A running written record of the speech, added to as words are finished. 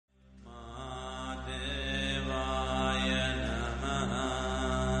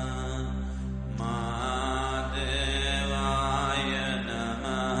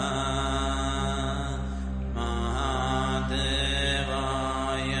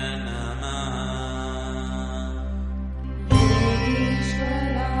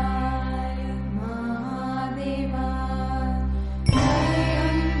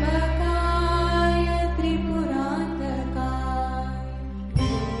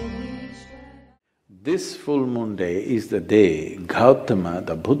This full moon day is the day Gautama,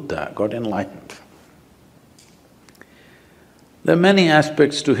 the Buddha, got enlightened. There are many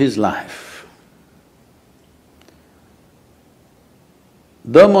aspects to his life.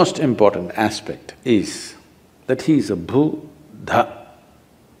 The most important aspect is that he is a Buddha.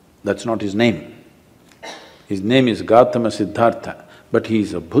 That's not his name. His name is Gautama Siddhartha, but he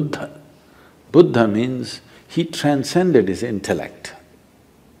is a Buddha. Buddha means he transcended his intellect.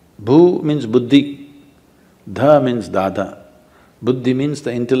 Bu means buddhi, dha means dada. Buddhi means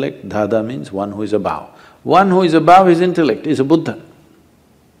the intellect, dada means one who is above. One who is above his intellect is a Buddha.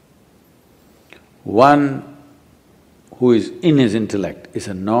 One who is in his intellect is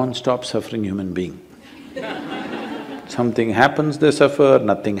a non-stop suffering human being. Something happens, they suffer,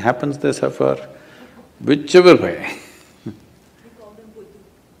 nothing happens, they suffer, whichever way.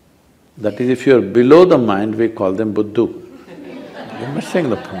 That is, if you're below the mind, we call them Buddhu. You're missing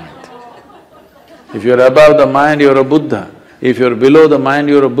the point. If you're above the mind, you're a Buddha. If you're below the mind,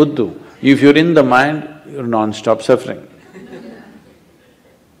 you're a Buddhu. If you're in the mind, you're non-stop suffering.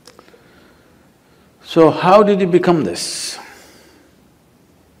 So how did he become this?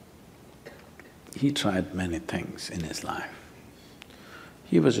 He tried many things in his life.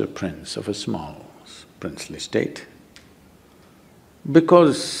 He was a prince of a small princely state.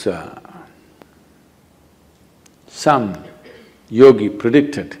 Because some yogi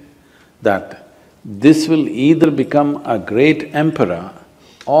predicted that this will either become a great emperor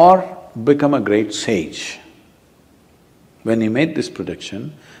or become a great sage. When he made this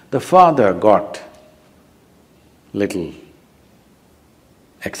prediction, the father got little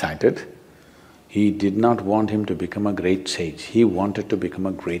excited. He did not want him to become a great sage, he wanted to become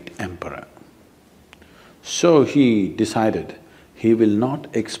a great emperor. So he decided he will not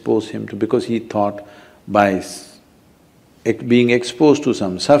expose him to… because he thought by being exposed to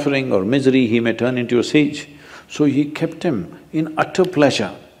some suffering or misery, he may turn into a sage. So he kept him in utter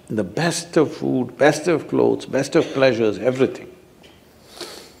pleasure, in the best of food, best of clothes, best of pleasures, everything.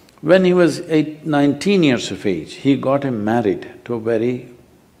 When he was 19 years of age, he got him married to a very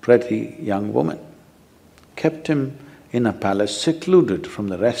pretty young woman, kept him in a palace secluded from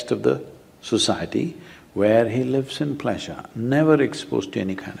the rest of the society, where he lives in pleasure, never exposed to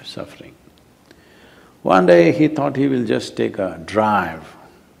any kind of suffering. One day he thought he will just take a drive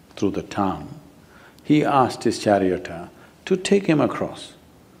through the town. He asked his charioteer to take him across.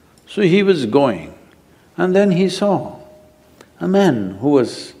 So he was going, and then he saw a man who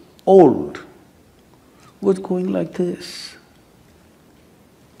was old, was going like this.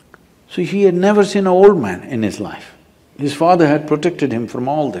 So he had never seen an old man in his life. His father had protected him from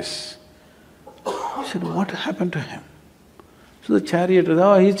all this. He said, what happened to him? So the charioteer,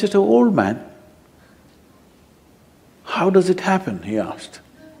 oh, he's just an old man. How does it happen? He asked.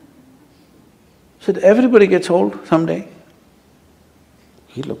 He said, everybody gets old someday.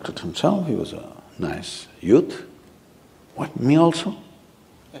 He looked at himself, he was a nice youth. What, me also?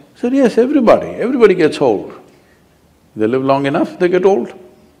 He said, yes, everybody gets old. They live long enough, they get old.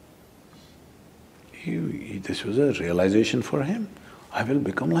 This was a realization for him, I will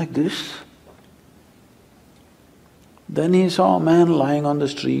become like this. Then he saw a man lying on the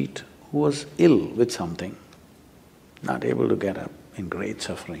street who was ill with something, not able to get up, in great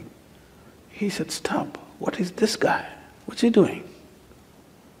suffering. He said, stop, what is this guy? What's he doing?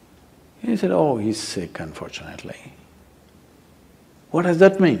 He said, oh, he's sick, unfortunately. What does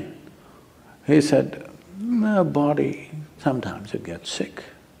that mean? He said, my body, sometimes it gets sick.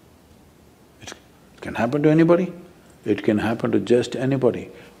 It can happen to anybody, it can happen to just anybody.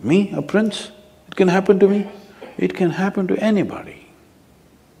 Me, a prince, it can happen to me, it can happen to anybody.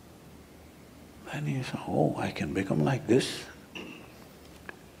 Then he said, oh, I can become like this.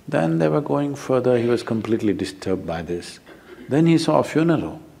 Then they were going further, he was completely disturbed by this. Then he saw a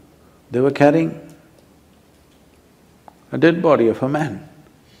funeral. They were carrying a dead body of a man.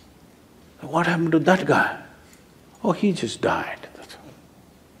 What happened to that guy? Oh, he just died, that's all.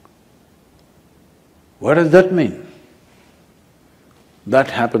 What does that mean? That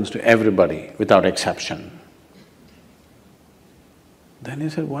happens to everybody without exception. Then he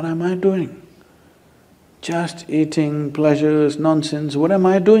said, what am I doing? Just eating, pleasures, nonsense, what am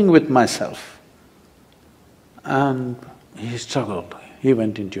I doing with myself? And he struggled, he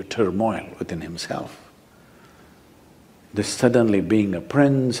went into turmoil within himself. This suddenly being a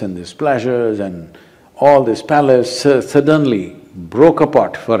prince and these pleasures and all this palace suddenly broke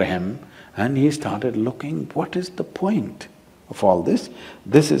apart for him, and he started looking, what is the point of all this?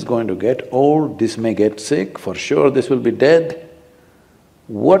 This is going to get old, this may get sick, for sure this will be dead.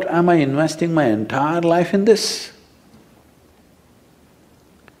 What am I investing my entire life in this?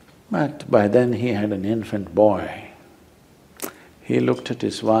 But by then he had an infant boy. He looked at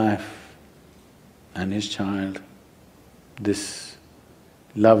his wife and his child, this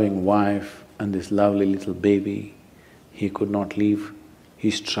loving wife and this lovely little baby. He could not leave.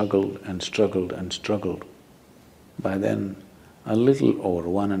 He struggled and struggled and struggled. By then, a little over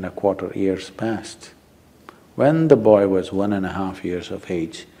 1.25 years passed. When the boy was 1.5 years of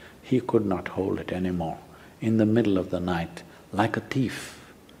age, he could not hold it anymore. In the middle of the night, like a thief,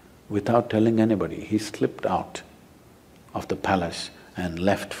 without telling anybody, he slipped out of the palace and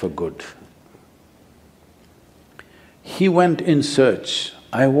left for good. He went in search,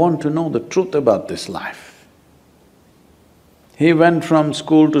 I want to know the truth about this life. He went from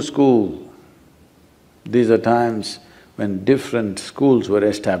school to school. These are times when different schools were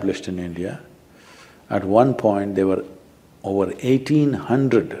established in India. At one point, there were over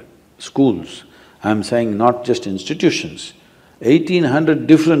 1,800 schools. I'm saying not just institutions, 1,800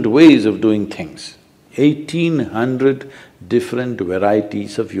 different ways of doing things, 1,800 different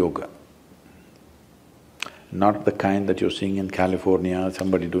varieties of yoga. Not the kind that you're seeing in California,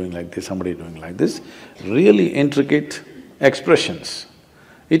 somebody doing like this, somebody doing like this, really intricate expressions.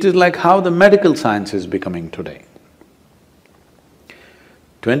 It is like how the medical science is becoming today.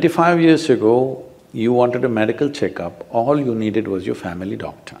 25 years ago, you wanted a medical checkup, all you needed was your family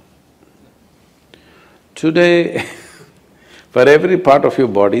doctor. Today, for every part of your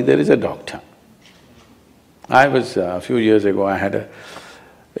body, there is a doctor. A few years ago, I had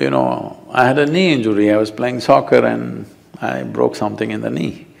a knee injury. I was playing soccer and I broke something in the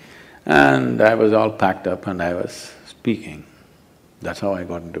knee. And I was all packed up and I was speaking. That's how I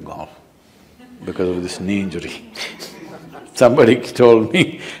got into golf, because of this knee injury. Somebody told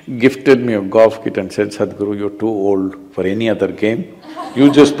me, gifted me a golf kit and said, Sadhguru, you're too old for any other game,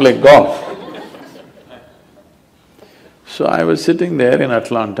 you just play golf. So I was sitting there in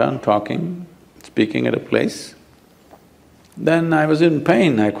Atlanta and talking, speaking at a place. Then I was in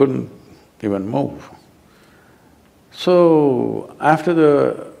pain, I couldn't even move. So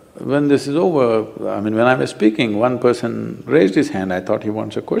when this is over, when I was speaking, one person raised his hand, I thought he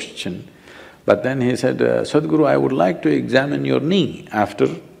wants a question. But then he said, Sadhguru, I would like to examine your knee after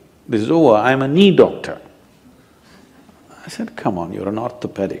this is over, I'm a knee doctor. I said, come on, you're an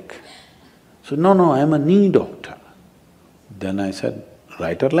orthopedic. So, no, I'm a knee doctor. Then I said,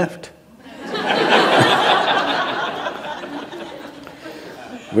 right or left?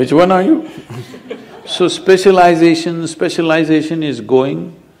 Which one are you? So specialization is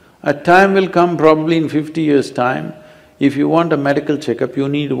going. A time will come, probably in 50 years' time, if you want a medical checkup, you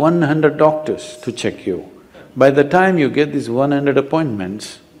need 100 doctors to check you. By the time you get these 100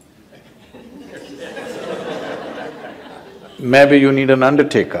 appointments, maybe you need an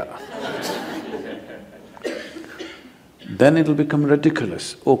undertaker. Then it'll become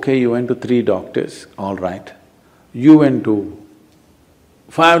ridiculous. Okay, you went to 3 doctors, all right. You went to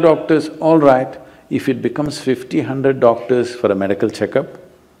 5 doctors, all right. If it becomes 50, 100 doctors for a medical checkup,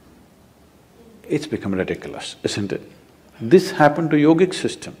 it's become ridiculous, isn't it? This happened to yogic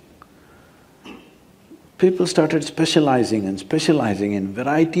system. People started specializing and specializing in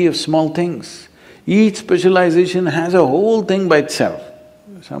variety of small things. Each specialization has a whole thing by itself.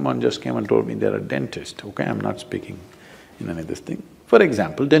 Someone just came and told me they're a dentist, okay, I'm not speaking in any of this thing. For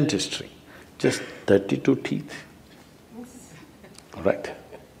example, dentistry, just 32 teeth, all right?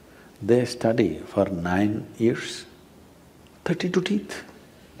 They study for 9 years, 32 teeth.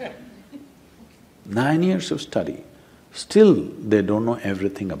 9 years of study, still they don't know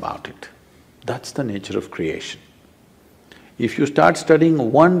everything about it. That's the nature of creation. If you start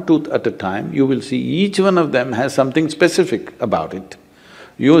studying one tooth at a time, you will see each one of them has something specific about it.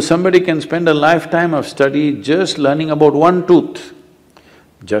 Somebody can spend a lifetime of study just learning about one tooth.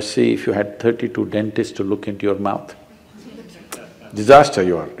 Just see if you had 32 dentists to look into your mouth. Disaster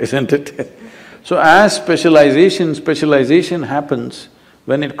you are, isn't it? So as specialization happens,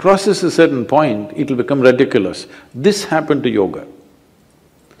 when it crosses a certain point, it'll become ridiculous. This happened to yoga.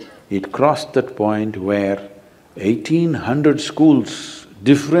 It crossed that point where 1,800 schools,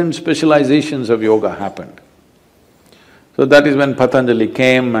 different specializations of yoga happened. So that is when Patanjali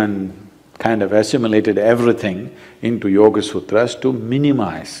came and kind of assimilated everything into Yoga Sutras to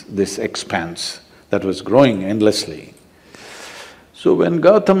minimize this expanse that was growing endlessly. So when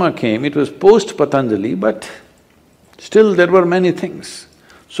Gautama came, it was post-Patanjali, but still there were many things.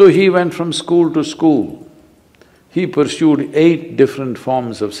 So he went from school to school. He pursued 8 different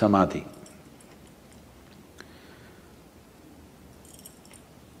forms of samadhi.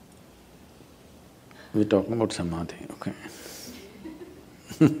 We're talking about samadhi, okay.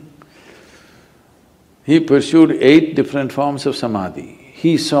 He pursued 8 different forms of samadhi.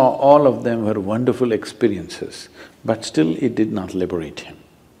 He saw all of them were wonderful experiences, but still it did not liberate him.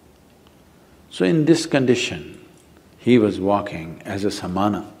 So in this condition, he was walking as a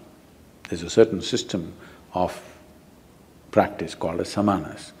samana. There's a certain system of practice called as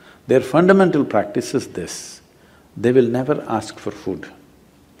samanas. Their fundamental practice is this: they will never ask for food.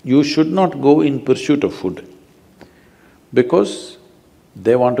 You should not go in pursuit of food because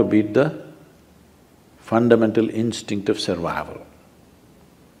they want to beat the fundamental instinct of survival.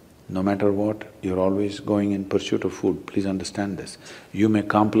 No matter what, you're always going in pursuit of food, please understand this. You may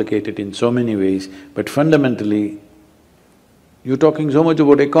complicate it in so many ways, but fundamentally, you're talking so much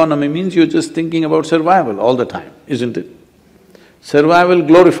about economy means you're just thinking about survival all the time, isn't it? Survival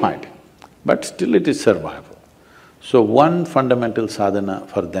glorified, but still it is survival. So one fundamental sadhana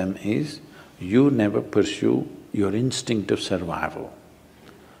for them is, you never pursue your instinct of survival.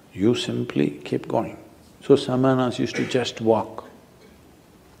 You simply keep going. So samanas used to just walk,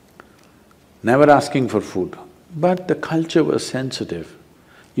 never asking for food. But the culture was sensitive.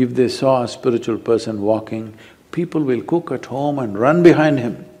 If they saw a spiritual person walking, people will cook at home and run behind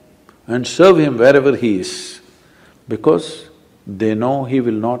him and serve him wherever he is, because they know he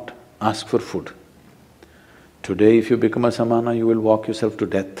will not ask for food. Today if you become a samana, you will walk yourself to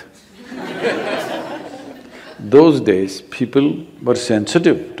death. Those days, people were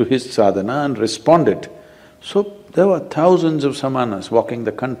sensitive to his sadhana and responded. So there were thousands of samanas walking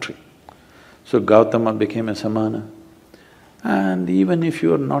the country. So Gautama became a samana. And even if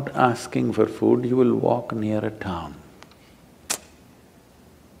you are not asking for food, you will walk near a town.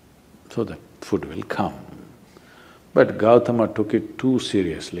 So the food will come. But Gautama took it too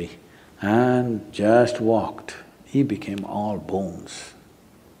seriously and just walked. He became all bones.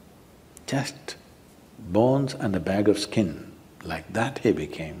 Just bones and a bag of skin, like that he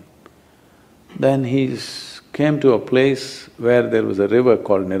became. Then he came to a place where there was a river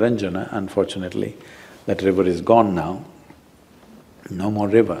called Niranjana. Unfortunately, that river is gone now, no more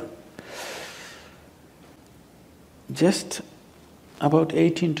river. Just about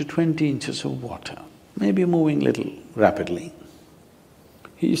 18 to 20 inches of water, maybe moving little rapidly.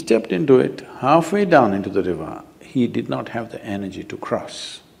 He stepped into it, halfway down into the river, he did not have the energy to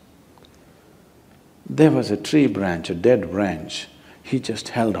cross. There was a tree branch, a dead branch, he just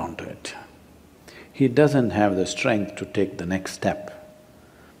held on to it. He doesn't have the strength to take the next step,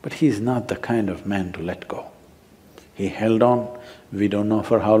 but he's not the kind of man to let go. He held on, we don't know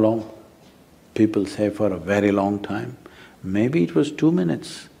for how long, people say for a very long time. Maybe it was 2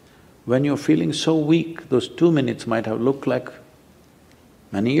 minutes. When you're feeling so weak, those 2 minutes might have looked like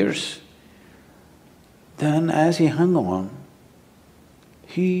many years. Then as he hung on,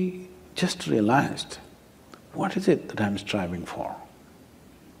 he just realized, what is it that I'm striving for?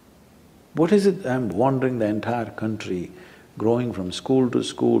 What is it I'm wandering the entire country, growing from school to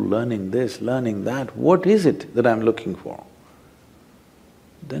school, learning this, learning that, what is it that I'm looking for?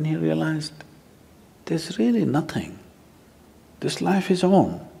 Then he realized, there's really nothing. This life is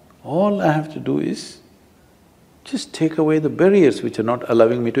on. All I have to do is just take away the barriers which are not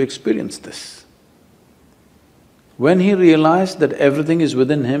allowing me to experience this. When he realized that everything is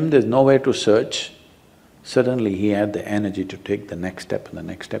within him, there's nowhere to search, suddenly he had the energy to take the next step and the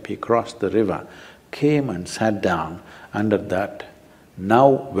next step. He crossed the river, came and sat down under that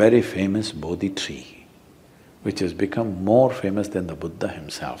now very famous Bodhi tree, which has become more famous than the Buddha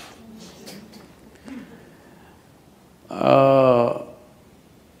himself. A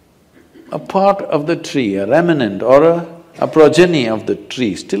part of the tree, a remnant or a progeny of the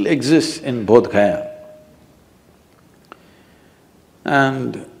tree still exists in Bodh Gaya.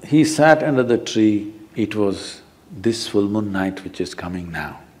 And he sat under the tree. It was this full moon night which is coming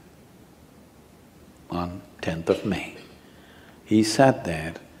now, on 10th of May. He sat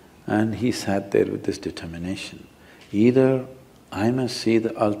there and he sat there with this determination, either I must see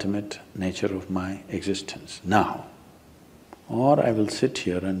the ultimate nature of my existence now, or I will sit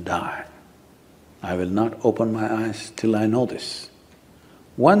here and die. I will not open my eyes till I know this.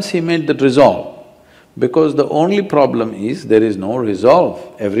 Once he made that resolve, because the only problem is there is no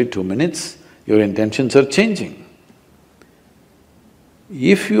resolve. Every 2 minutes, your intentions are changing.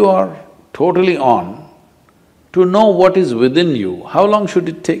 If you are totally on, to know what is within you, how long should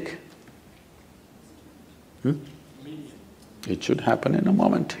it take? It should happen in a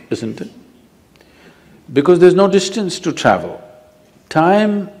moment, isn't it? Because there's no distance to travel.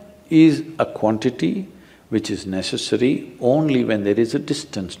 Time is a quantity which is necessary only when there is a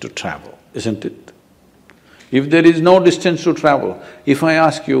distance to travel, isn't it? If there is no distance to travel, if I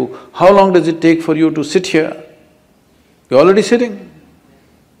ask you, how long does it take for you to sit here? You're already sitting.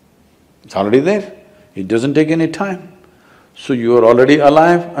 It's already there. It doesn't take any time. So you are already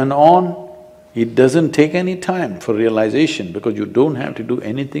alive and on. It doesn't take any time for realization because you don't have to do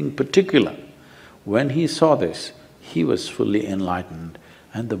anything particular. When he saw this, he was fully enlightened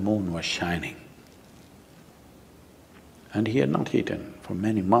and the moon was shining. And he had not eaten for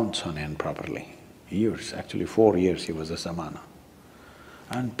many months on end properly, years, actually 4 years he was a samana.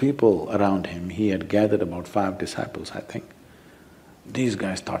 And people around him, he had gathered about 5 disciples, I think. These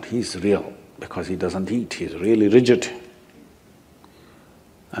guys thought he's real because he doesn't eat, he's really rigid.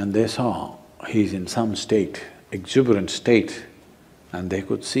 And they saw he's in some state, exuberant state, and they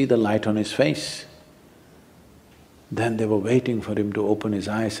could see the light on his face. Then they were waiting for him to open his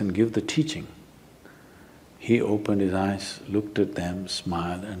eyes and give the teaching. He opened his eyes, looked at them,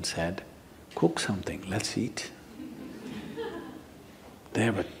 smiled and said, "Cook something, let's eat." They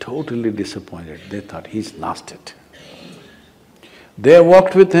were totally disappointed, they thought he's lost it. They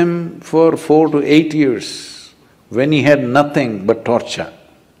walked with him for 4 to 8 years when he had nothing but torture.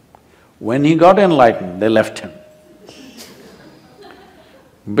 When he got enlightened, they left him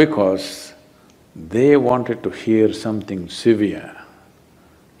because they wanted to hear something severe.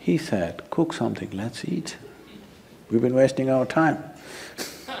 He said, "Cook something, let's eat. We've been wasting our time."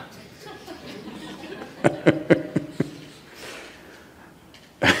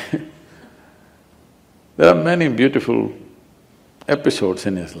 There are many beautiful episodes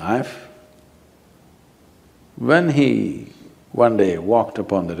in his life. When he one day walked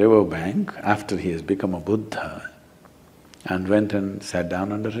upon the river bank after he has become a Buddha and went and sat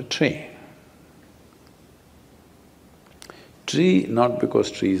down under a tree. Tree, not because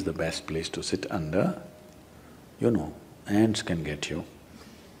tree is the best place to sit under, ants can get you.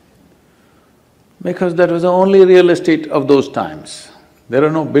 Because that was the only real estate of those times. There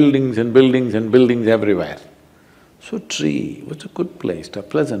are no buildings and buildings and buildings everywhere. So tree was a good place, a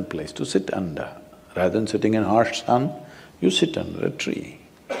pleasant place to sit under. Rather than sitting in harsh sun, you sit under a tree.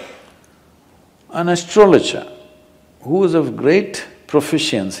 An astrologer who was of great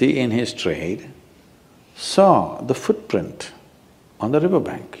proficiency in his trade saw the footprint on the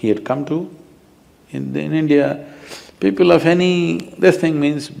riverbank. He had come to… In India, people of this thing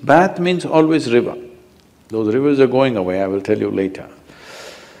means… bath means always river. Those rivers are going away, I will tell you later.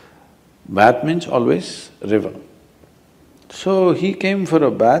 Bath means always river. So he came for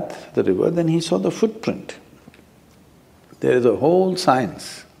a bath at the river, then he saw the footprint. There is a whole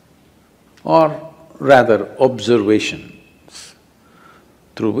science, or rather observations,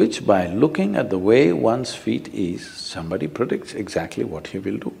 through which by looking at the way one's feet is, somebody predicts exactly what he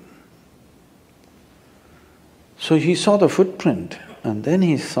will do. So he saw the footprint and then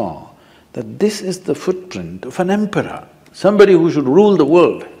he saw that this is the footprint of an emperor, somebody who should rule the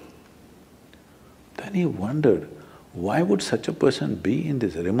world. Then he wondered, why would such a person be in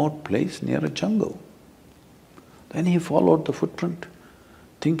this remote place near a jungle? Then he followed the footprint,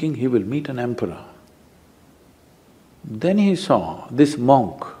 thinking he will meet an emperor. Then he saw this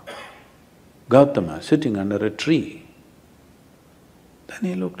monk, Gautama, sitting under a tree. Then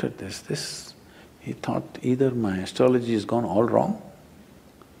he looked at he thought either my astrology has gone all wrong,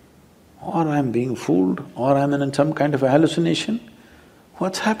 or I'm being fooled, or I'm in some kind of a hallucination.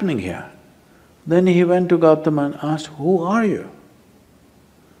 What's happening here? Then he went to Gautama and asked, "Who are you?"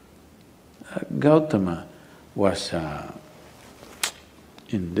 Gautama was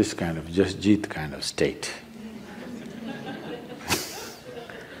in this kind of Jasjeet kind of state.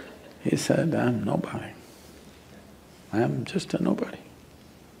 He said, "I'm nobody. I'm just a nobody.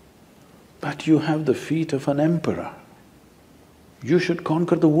 But you have the feet of an emperor. You should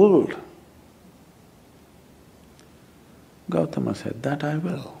conquer the world." Gautama said, "That I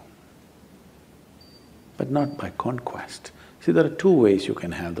will, but not by conquest." See, there are 2 ways you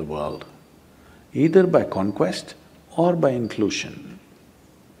can have the world, either by conquest or by inclusion.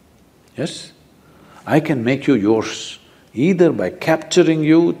 Yes? I can make you yours, either by capturing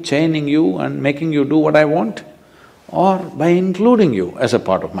you, chaining you and making you do what I want, or by including you as a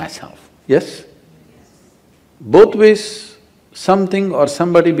part of myself. Yes? Both ways, something or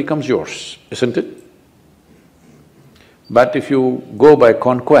somebody becomes yours, isn't it? But if you go by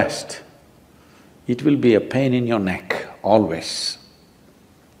conquest, it will be a pain in your neck, always.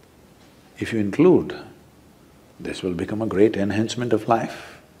 If you include, this will become a great enhancement of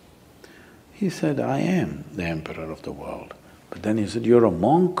life. He said, "I am the emperor of the world." But then he said, "You're a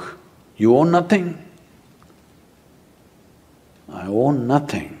monk, you own nothing." "I own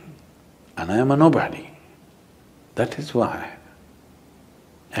nothing and I am a nobody. That is why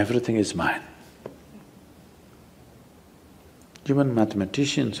everything is mine." Even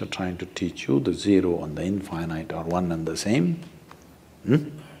mathematicians are trying to teach you the zero and the infinite are one and the same.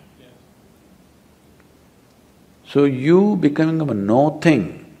 So you becoming a no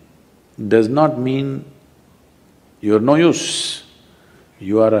thing does not mean you're no use.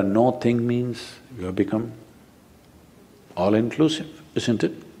 You are a no thing means you have become all-inclusive, isn't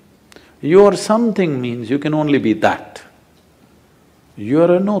it? You are something means you can only be that. You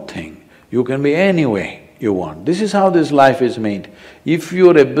are a no thing, you can be any way you want. This is how this life is made. If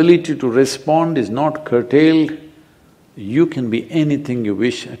your ability to respond is not curtailed, you can be anything you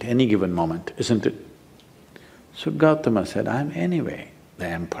wish at any given moment, isn't it? So Gautama said, I'm anyway the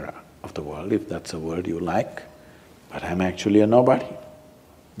emperor of the world, if that's a word you like, but I'm actually a nobody,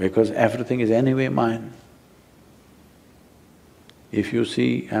 because everything is anyway mine. If you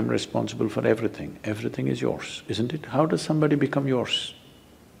see, I'm responsible for everything, everything is yours, isn't it? How does somebody become yours?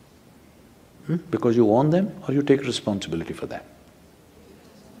 Because you own them or you take responsibility for them?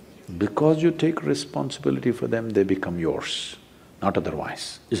 Because you take responsibility for them, they become yours, not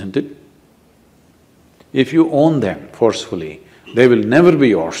otherwise, isn't it? If you own them forcefully, they will never be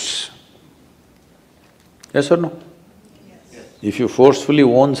yours. Yes or no? Yes. If you forcefully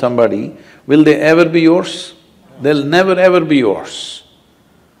own somebody, will they ever be yours? They'll never ever be yours.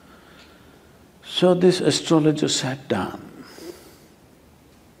 So this astrologer sat down.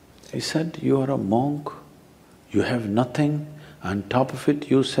 He said, you are a monk, you have nothing, on top of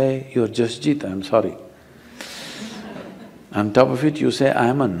it you say, you're Jasjit, I'm sorry. On top of it you say,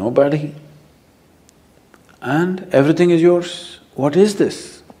 I'm a nobody and everything is yours. What is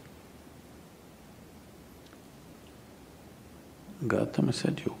this? Gautama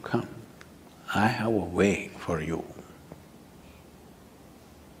said, you come, I have a way for you.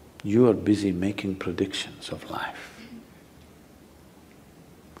 You are busy making predictions of life.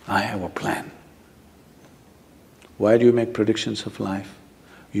 I have a plan. Why do you make predictions of life?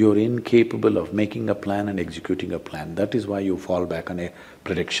 You're incapable of making a plan and executing a plan. That is why you fall back on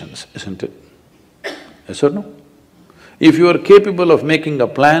predictions, isn't it? Yes or no? If you are capable of making a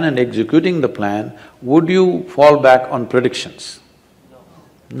plan and executing the plan, would you fall back on predictions?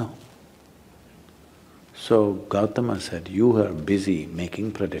 No. So Gautama said, you are busy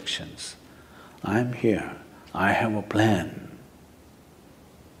making predictions. I'm here, I have a plan.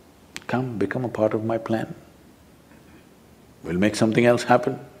 Come, become a part of my plan. We'll make something else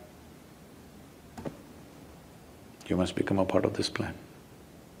happen. You must become a part of this plan.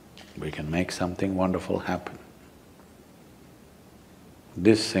 We can make something wonderful happen.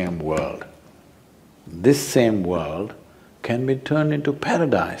 This same world can be turned into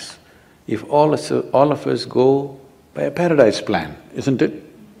paradise if all of us go by a paradise plan, isn't it?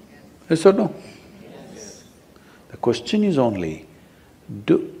 Yes or no? Yes. The question is only,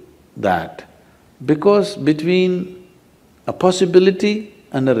 do that, because between a possibility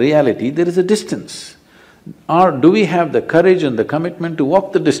and a reality there is a distance. Or do we have the courage and the commitment to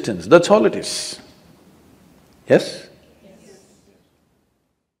walk the distance? That's all it is. Yes?